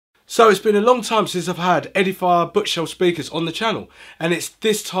So it's been a long time since I've had Edifier bookshelf speakers on the channel, and it's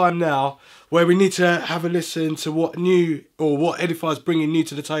this time now where we need to have a listen to what new or what Edifier's bringing new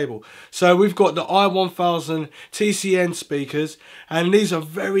to the table. So we've got the R1000TCN speakers, and these are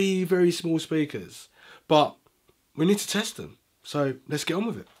very, very small speakers, but we need to test them. So let's get on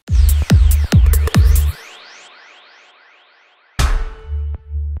with it.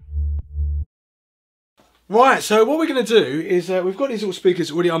 Right, so what we're going to do is we've got these little speakers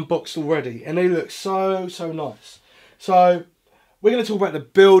already unboxed already, and they look so nice. So we're going to talk about the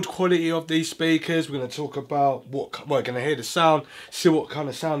build quality of these speakers. We're going to talk about what we're going to hear the sound, see what kind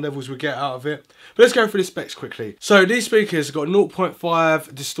of sound levels we get out of it. But let's go through the specs quickly. So these speakers have got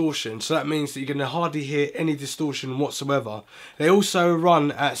 0.5 distortion, so that means that you're going to hardly hear any distortion whatsoever. They also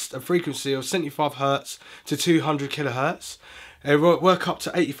run at a frequency of 75 Hz to 200 kHz. They work up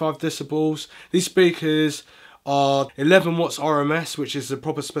to 85 decibels. These speakers are 11 watts RMS, which is the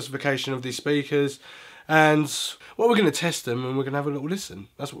proper specification of these speakers. And well, we're going to test them and we're going to have a little listen.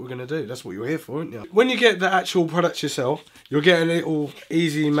 That's what we're going to do. That's what you're here for, aren't you? When you get the actual product yourself, you'll get a little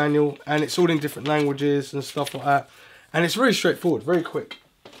easy manual, and it's all in different languages and stuff like that. And it's really straightforward, very quick.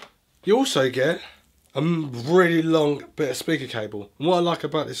 You also get a really long bit of speaker cable. And what I like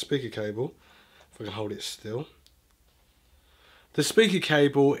about this speaker cable, if I can hold it still, the speaker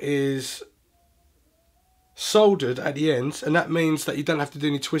cable is soldered at the ends, and that means that you don't have to do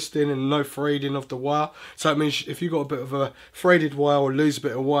any twisting and no threading of the wire. So that means if you've got a bit of a threaded wire or lose a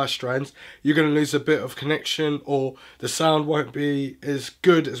bit of wire strands, you're going to lose a bit of connection, or the sound won't be as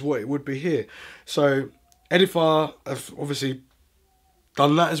good as what it would be here. So Edifier have obviously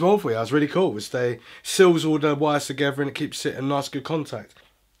done that as well for you. It's really cool. They seals all the wires together and it keeps it in nice good contact.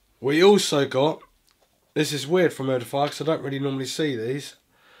 We also got, this is weird from Edifier because I don't really normally see these.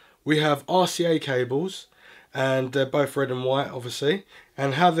 We have RCA cables, and they're both red and white obviously,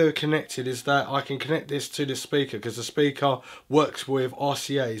 and how they're connected is that I can connect this to the speaker, because the speaker works with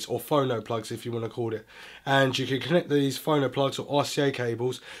RCAs, or phono plugs if you want to call it, and you can connect these phono plugs or RCA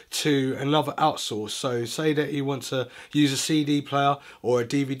cables to another outsource. So say that you want to use a CD player or a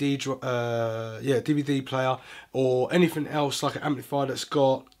DVD player, or anything else like an amplifier that's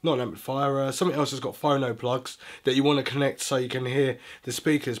got, not an amplifier, something else that's got phono plugs that you want to connect so you can hear the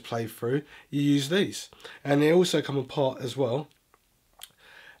speakers play through, you use these. And they also come apart as well,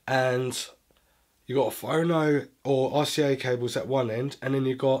 and you got a phono or RCA cables at one end, and then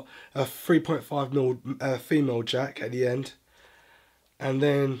you've got a 3.5mm female jack at the end, and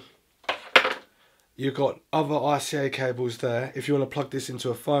then you've got other RCA cables there if you want to plug this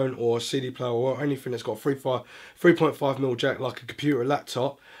into a phone or a CD player or anything that's got 3.5mm jack like a computer or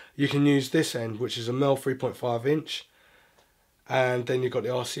laptop. You can use this end, which is a male 3.5 inch, and then you've got the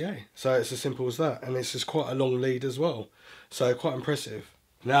RCA. So it's as simple as that, and it's just quite a long lead as well, so quite impressive.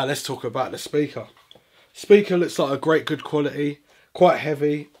 Now let's talk about the speaker. Speaker looks like a great good quality, quite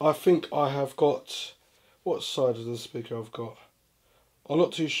heavy. I think I have got, what side of the speaker I've got? I'm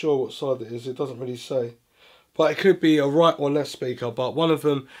not too sure what side it is, it doesn't really say. But it could be a right or left speaker, but one of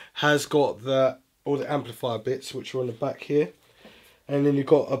them has got all the amplifier bits, which are on the back here. And then you've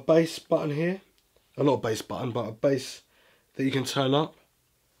got a bass button here. Not a bass button, but a bass that you can turn up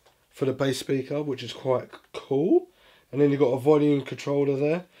for the bass speaker, which is quite cool. And then you've got a volume controller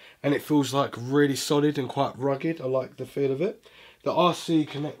there, and it feels like really solid and quite rugged. I like the feel of it. The RC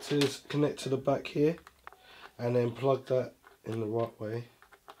connectors connect to the back here, and then plug that in the right way.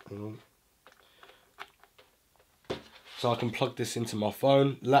 So I can plug this into my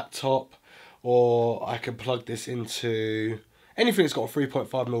phone, laptop, or I can plug this into anything that's got a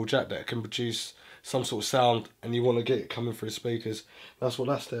 3.5mm jack that can produce some sort of sound, and you want to get it coming through the speakers. That's what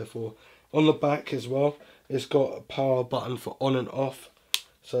that's there for. On the back as well, it's got a power button for on and off,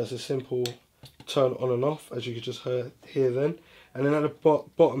 so it's a simple turn on and off, as you can just hear then. And then at the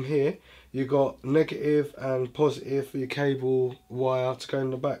bottom here, you've got negative and positive for your cable wire to go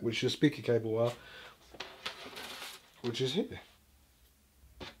in the back, which is your speaker cable wire, which is here.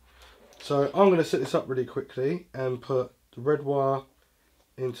 So I'm going to set this up really quickly and put the red wire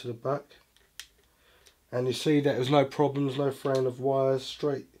into the back, and you see that there's no problems, no fraying of wires,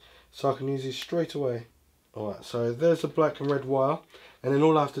 straight, so I can use these straight away. Alright, so there's the black and red wire, and then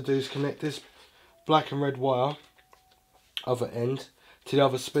all I have to do is connect this black and red wire, other end, to the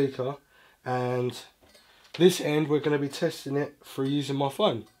other speaker, and this end we're going to be testing it through using my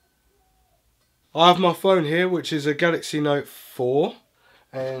phone. I have my phone here, which is a Galaxy Note 4,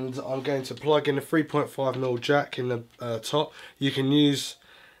 and I'm going to plug in a 3.5mm jack in the top. You can use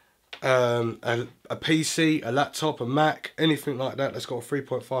a PC, a laptop, a Mac, anything like that that's got a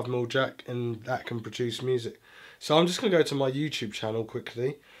 3.5mm jack, and that can produce music. So I'm just going to go to my YouTube channel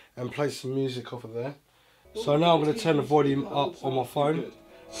quickly and play some music off of there. So now I'm going to turn the volume up on my phone.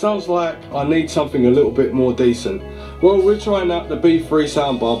 Sounds like I need something a little bit more decent. Well, we're trying out the B3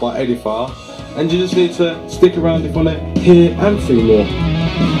 soundbar by Edifier, and you just need to stick around if you want to hear and see more.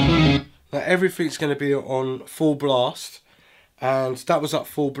 Now everything's going to be on full blast, and that was at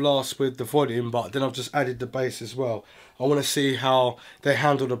full blast with the volume, but then I've just added the bass as well. I want to see how they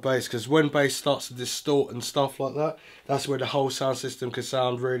handle the bass, because when bass starts to distort and stuff like that, that's where the whole sound system can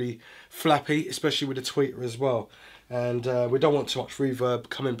sound really flappy, especially with the tweeter as well. And we don't want too much reverb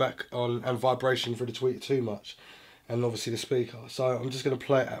coming back on and vibration through the tweeter too much, and obviously the speaker. So I'm just going to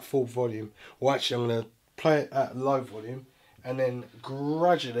play it at full volume, or actually I'm going to play it at low volume and then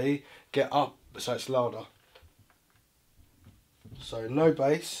gradually get up so it's louder. So no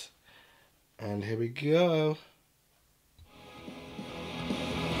bass, and here we go.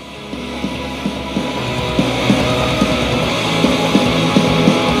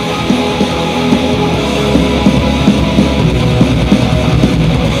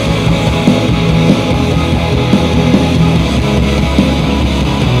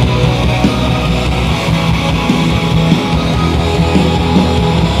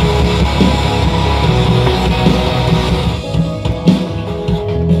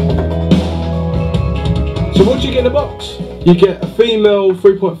 So what do you get in the box? You get a female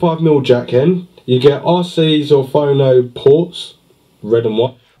 3.5mm jack in, you get RCs or phono ports, red and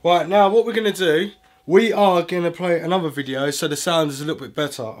white. Right, now what we're going to do, we are going to play another video so the sound is a little bit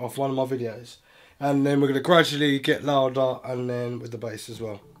better off one of my videos. And then we're going to gradually get louder, and then with the bass as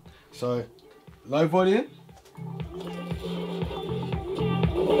well. So, low volume.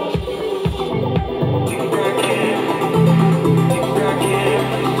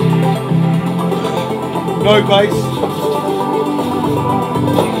 No bass.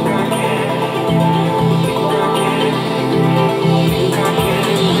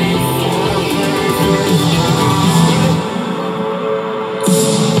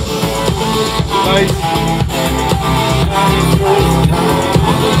 Bass.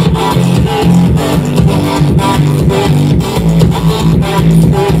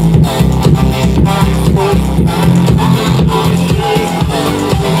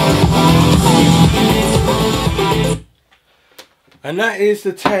 And that is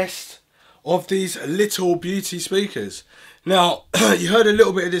the test of these little beauty speakers. Now, you heard a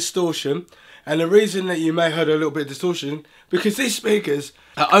little bit of distortion, and the reason that you may have heard a little bit of distortion, because these speakers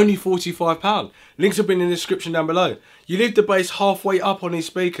are only £45. Links have been in the description down below. You leave the bass halfway up on these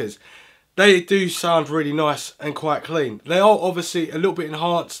speakers. They do sound really nice and quite clean. They are obviously a little bit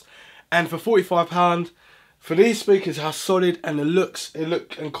enhanced, and for £45, for these speakers, how solid, and it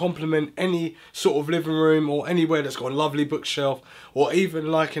look and complement any sort of living room or anywhere that's got a lovely bookshelf, or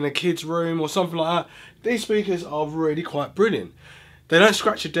even like in a kid's room or something like that. These speakers are really quite brilliant. They don't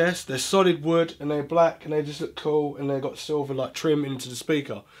scratch your desk, they're solid wood, and they're black, and they just look cool, and they've got silver like trim into the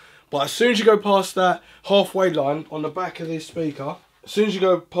speaker. But as soon as you go past that halfway line on the back of this speaker, as soon as you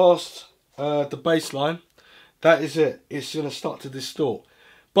go past the bass line, that is it. It's going to start to distort.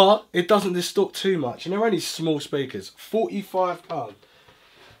 But it doesn't distort too much, and they're only small speakers, £45.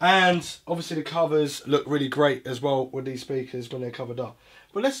 And obviously the covers look really great as well with these speakers when they're covered up.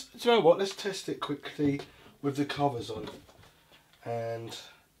 But do you know what? Let's test it quickly with the covers on. And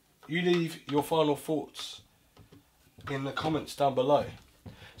you leave your final thoughts in the comments down below.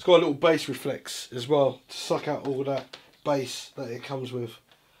 It's got a little bass reflex as well to suck out all that bass that it comes with.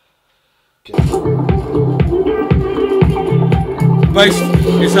 Bass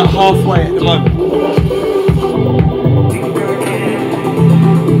is at halfway at the moment.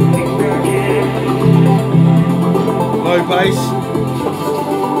 Low bass.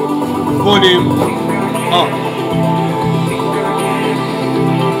 Volume up.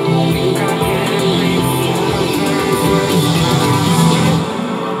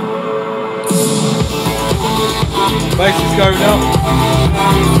 Bass is going up.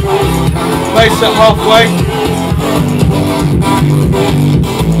 Bass at halfway.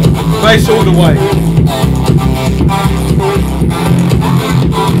 Bass all the way.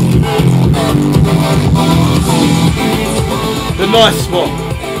 The nice spot.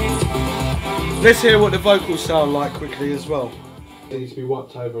 Let's hear what the vocals sound like quickly as well. It needs to be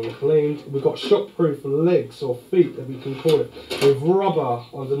wiped over and cleaned. We've got shockproof legs or feet, that we can call it, with rubber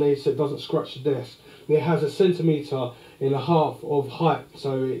underneath so it doesn't scratch the desk. And it has 1.5 centimetres of height,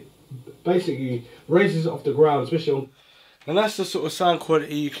 so it basically raises it off the ground, especially on. And that's the sort of sound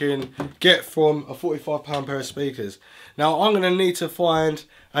quality you can get from a £45 pair of speakers. Now I'm going to need to find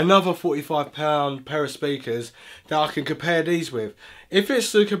another £45 pair of speakers that I can compare these with. If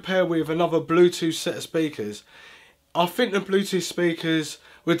it's to compare with another Bluetooth set of speakers, I think the Bluetooth speakers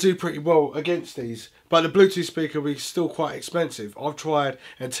would do pretty well against these, but the Bluetooth speaker will be still quite expensive. I've tried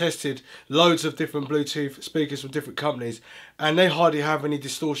and tested loads of different Bluetooth speakers from different companies, and they hardly have any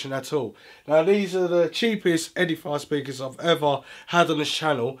distortion at all. Now, these are the cheapest Edifier speakers I've ever had on this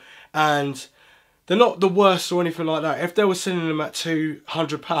channel, and they're not the worst or anything like that. If they were selling them at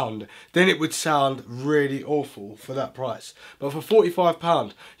 £200, then it would sound really awful for that price. But for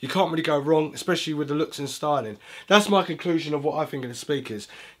 £45, you can't really go wrong, especially with the looks and styling. That's my conclusion of what I think of the speakers.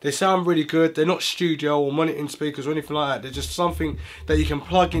 They sound really good. They're not studio or monitoring speakers or anything like that. They're just something that you can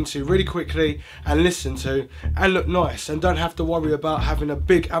plug into really quickly and listen to and look nice, and don't have to worry about having a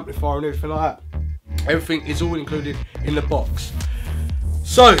big amplifier and everything like that. Everything is all included in the box.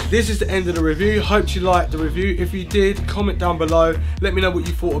 So this is the end of the review. Hope you liked the review. If you did, comment down below. Let me know what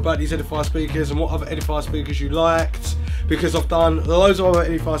you thought about these Edifier speakers and what other Edifier speakers you liked, because I've done loads of other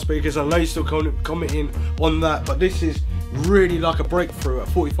Edifier speakers. I know you're still commenting on that, but this is really like a breakthrough at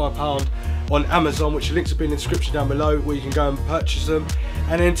 £45 on Amazon, which links will be in the description down below, where you can go and purchase them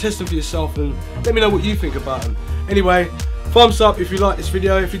and then test them for yourself and let me know what you think about them. Anyway, thumbs up if you like this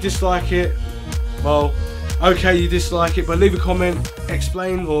video. If you dislike it, well, okay, you dislike it, but leave a comment,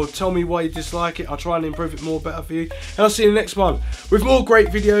 explain or tell me why you dislike it. I'll try and improve it more better for you. And I'll see you in the next one with more great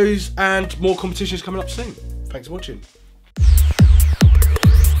videos and more competitions coming up soon. Thanks for watching.